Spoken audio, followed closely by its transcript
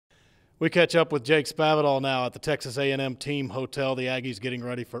We catch up with Jake Spavital now at the Texas A&M Team Hotel. The Aggies getting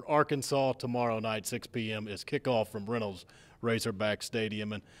ready for Arkansas tomorrow night, 6 p.m. is kickoff from Reynolds Razorback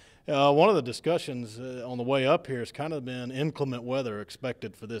Stadium. And one of the discussions on the way up here has kind of been inclement weather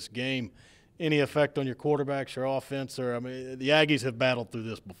expected for this game. Any effect on your quarterbacks, your offense? Or, I mean, the Aggies have battled through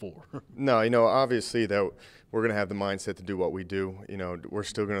this before. No, obviously that we're going to have the mindset to do what we do. We're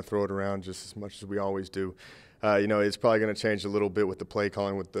still going to throw it around just as much as we always do. It's probably going to change a little bit with the play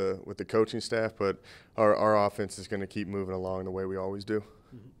calling with the coaching staff, but our offense is going to keep moving along the way we always do.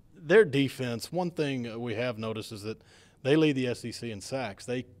 Their defense, one thing we have noticed is that they lead the SEC in sacks.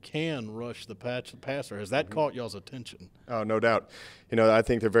 They can rush the passer. Has that caught y'all's attention? Oh, no doubt. I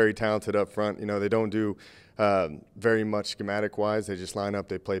think they're very talented up front. They don't do very much schematic-wise. They just line up,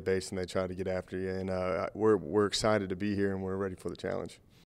 they play base, and they try to get after you. And we're excited to be here, and we're ready for the challenge.